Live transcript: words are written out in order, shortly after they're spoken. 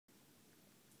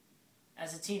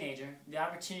As a teenager, the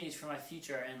opportunities for my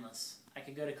future are endless. I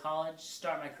could go to college,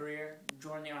 start my career,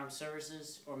 join the armed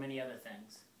services, or many other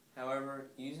things. However,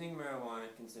 using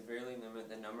marijuana can severely limit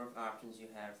the number of options you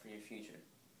have for your future.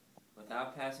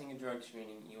 Without passing a drug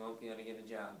screening, you won't be able to get a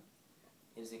job.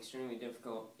 It is extremely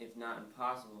difficult, if not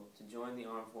impossible, to join the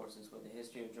armed forces with a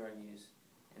history of drug use,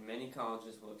 and many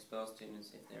colleges will expel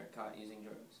students if they are caught using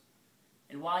drugs.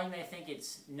 And while you may think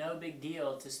it's no big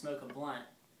deal to smoke a blunt,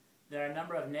 there are a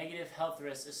number of negative health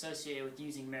risks associated with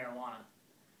using marijuana.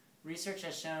 Research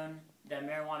has shown that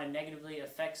marijuana negatively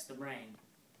affects the brain.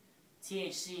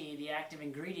 THC, the active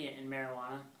ingredient in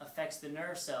marijuana, affects the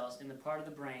nerve cells in the part of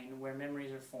the brain where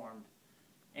memories are formed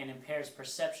and impairs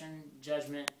perception,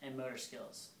 judgment, and motor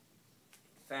skills.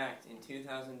 In fact, in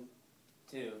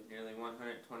 2002, nearly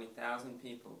 120,000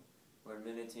 people were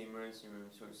admitted to emergency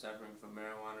rooms who were suffering from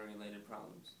marijuana-related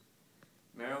problems.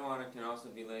 Marijuana can also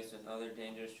be laced with other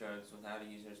dangerous drugs without a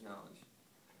user's knowledge.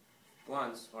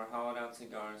 Blunts, or hollowed-out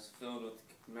cigars filled with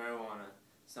marijuana,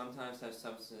 sometimes have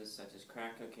substances such as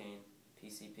crack cocaine,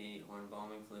 PCP, or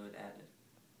embalming fluid added.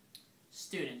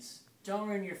 Students, don't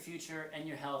ruin your future and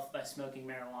your health by smoking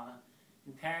marijuana.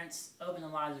 And parents, open the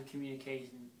lines of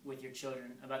communication with your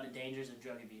children about the dangers of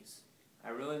drug abuse. I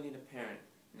really need a parent,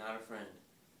 not a friend.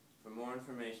 For more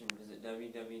information, visit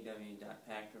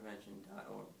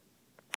www.pacprevention.org.